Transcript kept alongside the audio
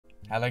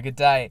Hello, good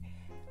day.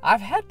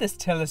 I've had this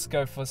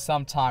telescope for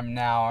some time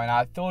now and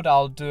I thought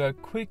I'll do a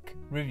quick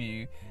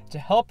review to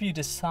help you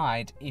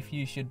decide if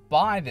you should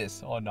buy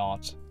this or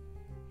not.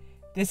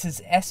 This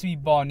is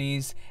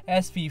SVBONY's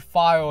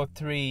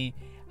SV503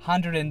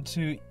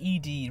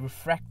 102ED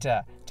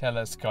Refractor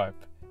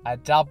telescope, a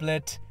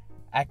doublet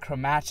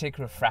achromatic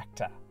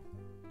refractor.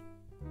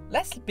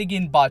 Let's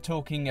begin by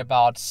talking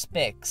about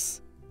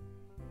specs.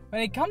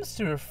 When it comes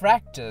to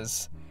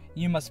refractors,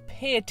 you must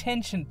pay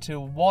attention to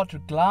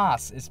what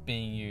glass is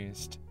being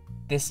used.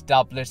 This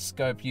doublet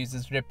scope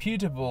uses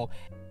reputable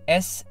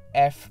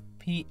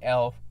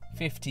SVBONY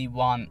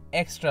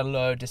extra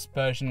low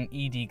dispersion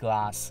ED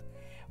glass,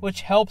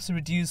 which helps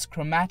reduce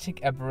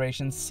chromatic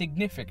aberrations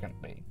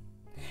significantly.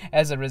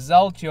 As a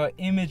result, your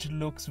image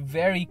looks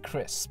very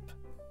crisp.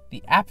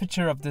 The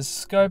aperture of this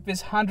scope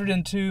is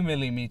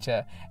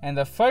 102mm and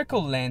the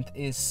focal length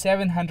is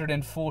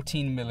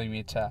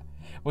 714mm,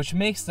 which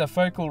makes the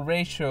focal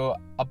ratio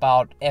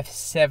about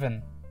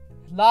f7.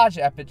 Large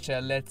aperture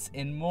lets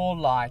in more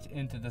light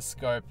into the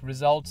scope,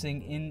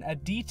 resulting in a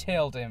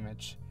detailed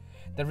image.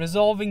 The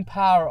resolving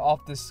power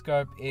of the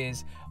scope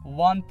is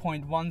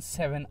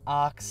 1.17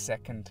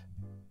 arc-second.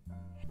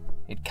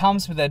 It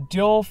comes with a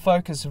dual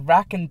focus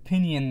rack and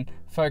pinion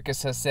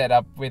focuser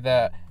setup with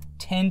a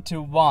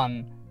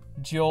 10:1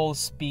 dual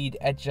speed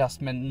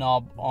adjustment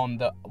knob on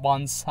the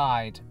one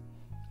side,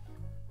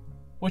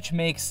 which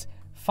makes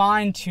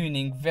fine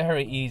tuning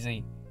very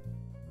easy.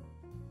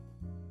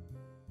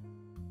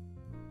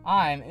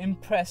 I am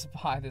impressed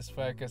by this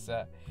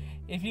focuser.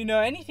 If you know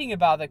anything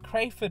about the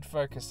Crayford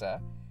focuser,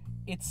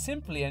 it's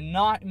simply a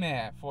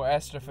nightmare for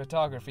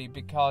astrophotography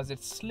because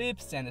it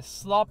slips and is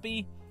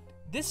sloppy.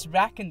 This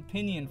rack and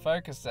pinion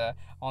focuser,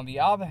 on the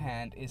other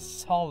hand, is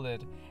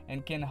solid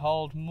and can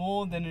hold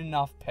more than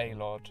enough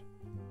payload.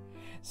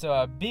 So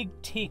a big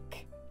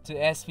tick to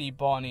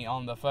SVBONY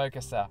on the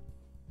focuser.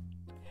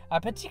 I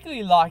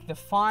particularly like the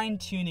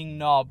fine-tuning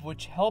knob,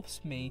 which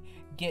helps me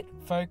get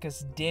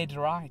focus dead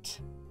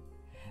right.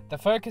 The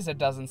focuser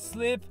doesn't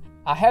slip.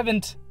 I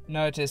haven't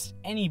noticed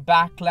any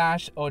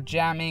backlash or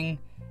jamming.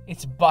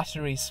 It's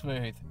buttery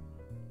smooth.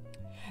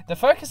 The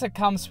focuser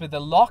comes with a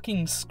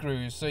locking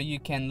screw so you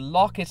can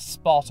lock it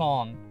spot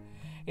on.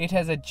 It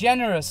has a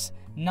generous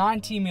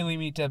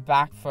 90mm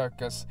back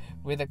focus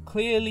with a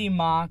clearly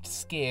marked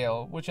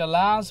scale, which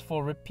allows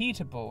for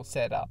repeatable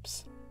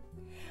setups.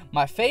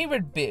 My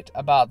favorite bit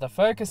about the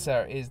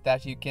focuser is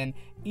that you can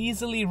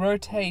easily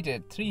rotate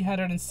it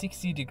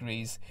 360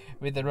 degrees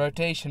with the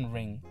rotation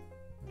ring.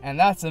 And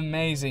that's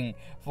amazing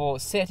for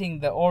setting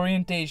the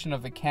orientation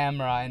of the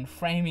camera and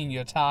framing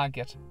your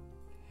target.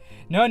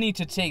 No need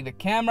to take the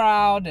camera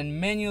out and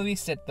manually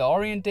set the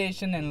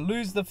orientation and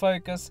lose the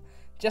focus.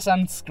 Just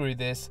unscrew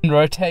this and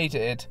rotate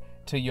it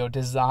to your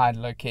desired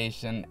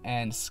location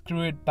and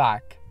screw it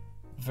back.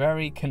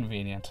 Very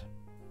convenient.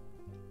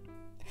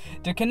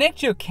 To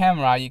connect your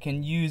camera, you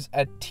can use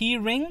a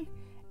T-ring.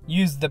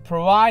 Use the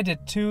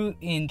provided 2"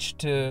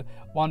 to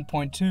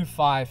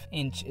 1.25"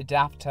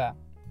 adapter.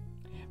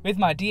 With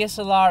my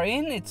DSLR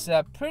in, it's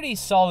a pretty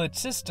solid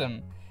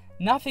system.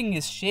 Nothing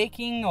is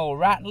shaking or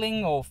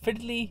rattling or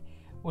fiddly,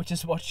 which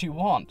is what you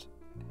want.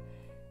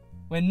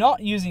 When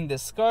not using the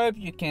scope,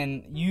 you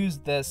can use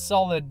the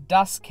solid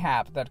dust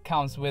cap that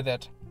comes with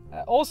it.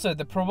 Also,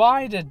 the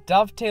provided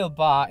dovetail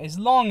bar is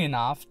long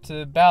enough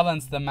to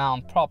balance the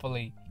mount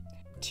properly.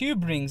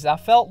 Tube rings are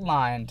felt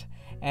lined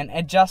and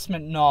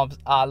adjustment knobs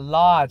are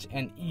large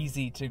and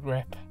easy to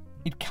grip.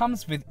 It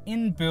comes with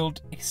inbuilt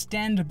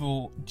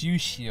extendable dew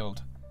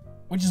shield,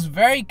 which is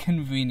very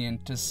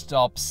convenient to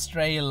stop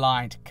stray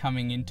light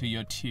coming into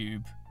your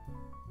tube.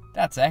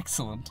 That's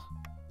excellent.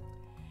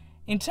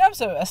 In terms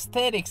of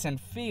aesthetics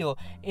and feel,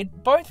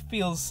 it both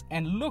feels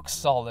and looks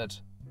solid.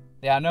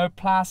 There are no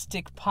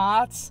plastic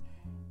parts.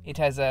 It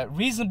has a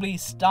reasonably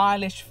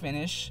stylish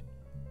finish.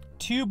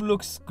 Tube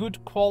looks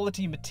good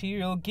quality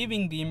material,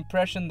 giving the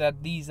impression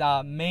that these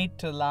are made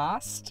to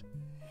last.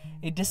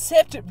 It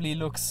deceptively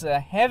looks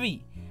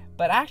heavy,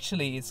 but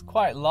actually it's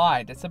quite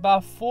light. It's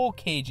about 4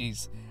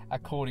 kgs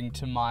according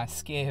to my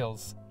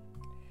scales.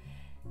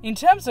 In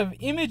terms of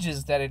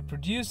images that it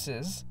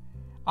produces,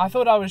 I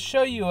thought I would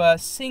show you a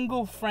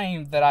single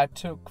frame that I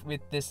took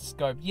with this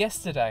scope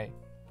yesterday.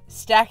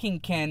 Stacking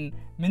can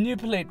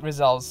manipulate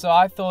results, so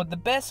I thought the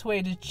best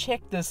way to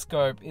check the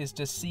scope is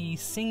to see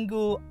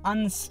single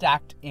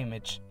unstacked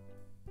image.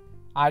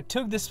 I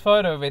took this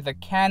photo with a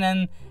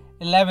Canon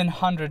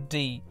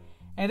 1100D,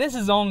 and this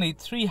is only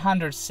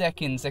 300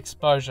 seconds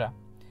exposure.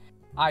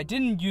 I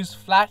didn't use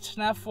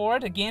flattener for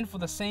it, again for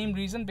the same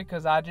reason,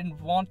 because I didn't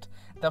want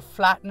the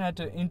flattener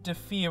to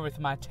interfere with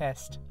my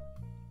test.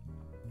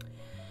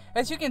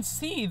 As you can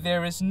see,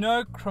 there is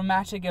no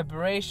chromatic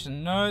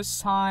aberration, no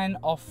sign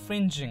of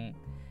fringing,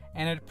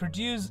 and it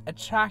produced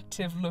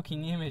attractive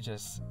looking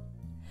images.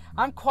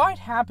 I'm quite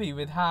happy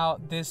with how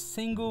this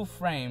single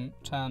frame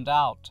turned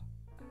out.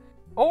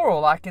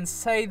 Overall, I can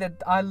say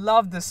that I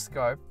love this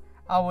scope.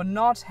 I would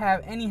not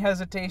have any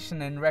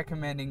hesitation in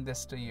recommending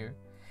this to you.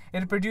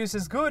 It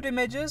produces good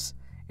images,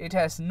 it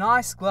has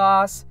nice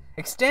glass,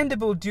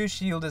 Extendable dew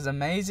shield is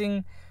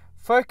amazing,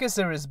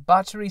 focuser is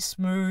buttery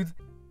smooth,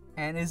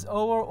 and is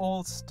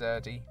overall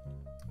sturdy.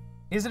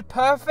 Is it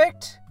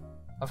perfect?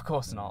 Of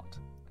course not.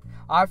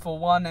 I for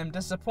one am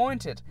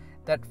disappointed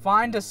that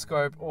finder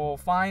scope or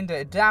finder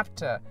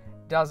adapter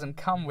doesn't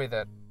come with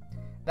it.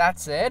 That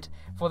said,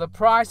 for the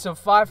price of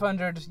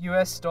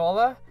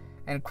 $500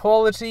 and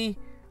quality,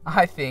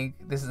 I think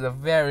this is a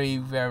very,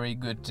 very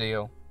good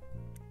deal.